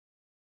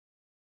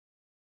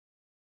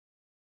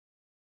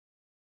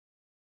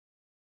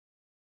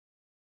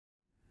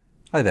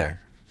Hi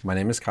there, my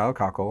name is Kyle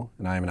Cockle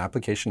and I am an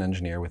application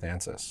engineer with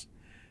ANSYS.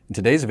 In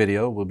today's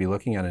video, we'll be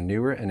looking at a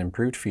newer and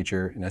improved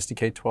feature in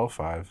STK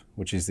 12.5,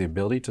 which is the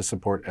ability to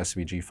support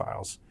SVG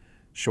files,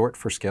 short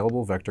for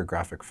Scalable Vector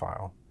Graphic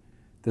File.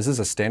 This is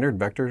a standard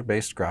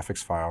vector-based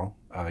graphics file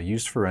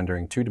used for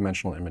rendering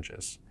two-dimensional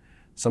images.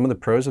 Some of the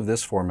pros of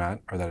this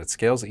format are that it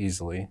scales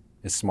easily,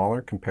 is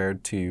smaller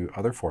compared to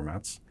other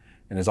formats,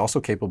 and is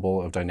also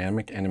capable of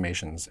dynamic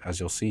animations, as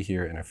you'll see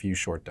here in a few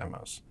short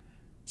demos.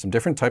 Some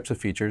different types of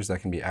features that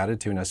can be added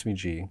to an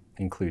SVG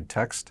include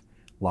text,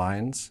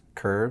 lines,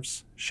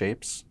 curves,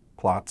 shapes,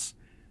 plots,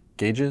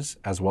 gauges,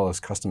 as well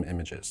as custom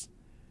images.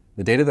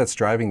 The data that's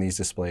driving these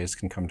displays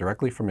can come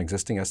directly from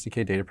existing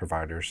STK data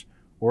providers,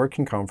 or it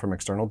can come from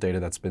external data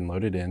that's been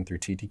loaded in through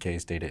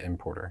TTK's data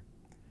importer.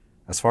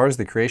 As far as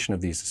the creation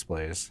of these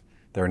displays,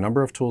 there are a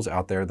number of tools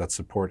out there that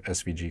support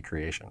SVG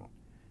creation.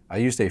 I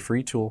used a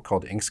free tool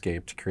called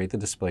Inkscape to create the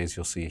displays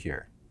you'll see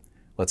here.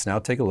 Let's now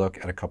take a look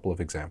at a couple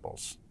of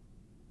examples.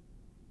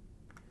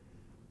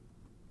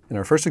 In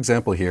our first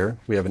example here,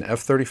 we have an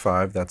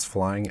F-35 that's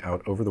flying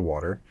out over the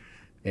water,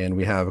 and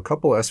we have a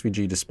couple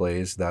SVG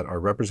displays that are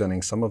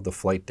representing some of the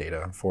flight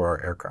data for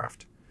our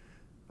aircraft.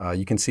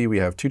 You can see we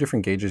have two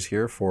different gauges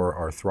here for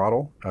our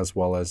throttle, as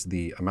well as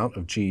the amount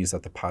of G's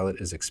that the pilot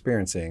is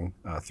experiencing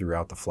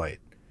throughout the flight.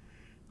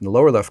 In the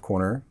lower left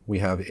corner, we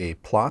have a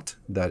plot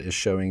that is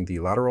showing the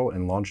lateral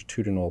and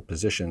longitudinal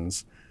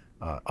positions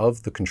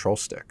of the control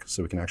stick,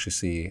 so we can actually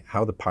see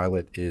how the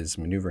pilot is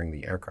maneuvering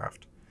the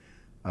aircraft.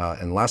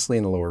 And lastly,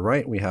 in the lower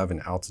right, we have an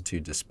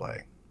altitude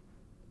display.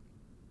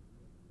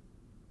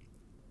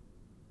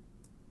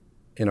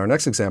 In our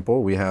next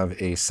example, we have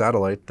a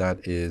satellite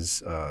that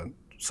is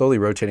slowly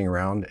rotating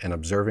around and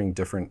observing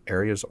different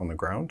areas on the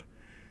ground.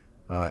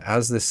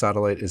 As this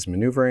satellite is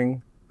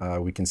maneuvering,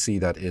 we can see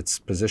that its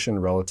position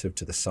relative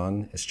to the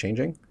sun is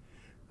changing.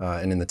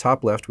 And in the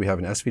top left, we have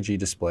an SVG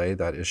display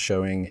that is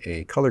showing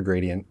a color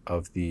gradient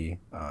of the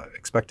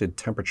expected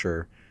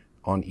temperature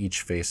on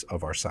each face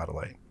of our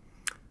satellite.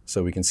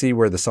 So we can see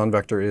where the sun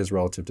vector is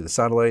relative to the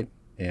satellite,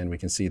 and we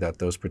can see that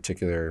those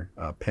particular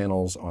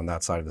panels on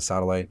that side of the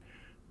satellite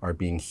are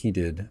being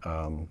heated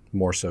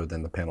more so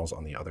than the panels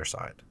on the other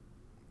side.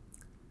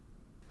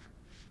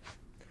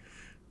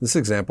 This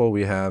example,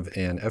 we have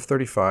an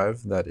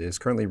F-35 that is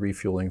currently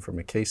refueling from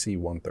a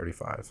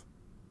KC-135.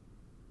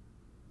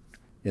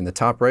 In the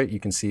top right,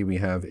 you can see we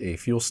have a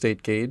fuel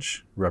state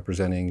gauge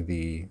representing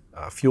the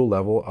fuel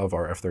level of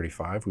our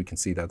F-35. We can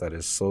see that that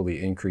is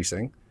slowly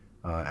increasing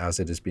as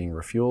it is being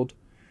refueled.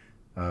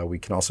 We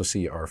can also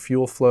see our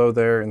fuel flow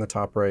there in the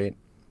top right.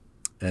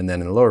 And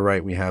then in the lower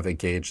right, we have a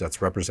gauge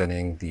that's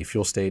representing the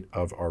fuel state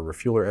of our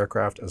refueler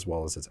aircraft as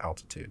well as its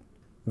altitude.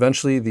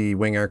 Eventually, the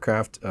wing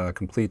aircraft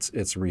completes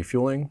its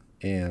refueling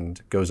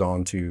and goes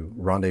on to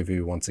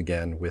rendezvous once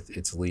again with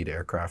its lead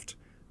aircraft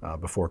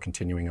before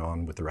continuing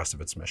on with the rest of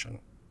its mission.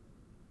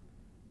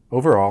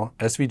 Overall,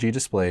 SVG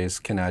displays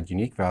can add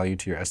unique value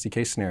to your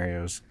STK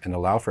scenarios and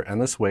allow for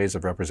endless ways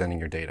of representing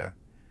your data.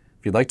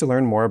 If you'd like to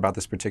learn more about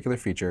this particular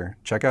feature,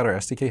 check out our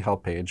STK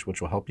help page,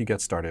 which will help you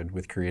get started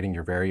with creating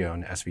your very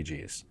own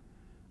SVGs.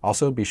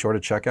 Also, be sure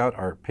to check out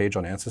our page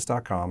on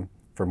ANSYS.com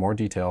for more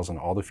details on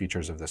all the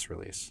features of this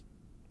release.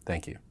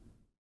 Thank you.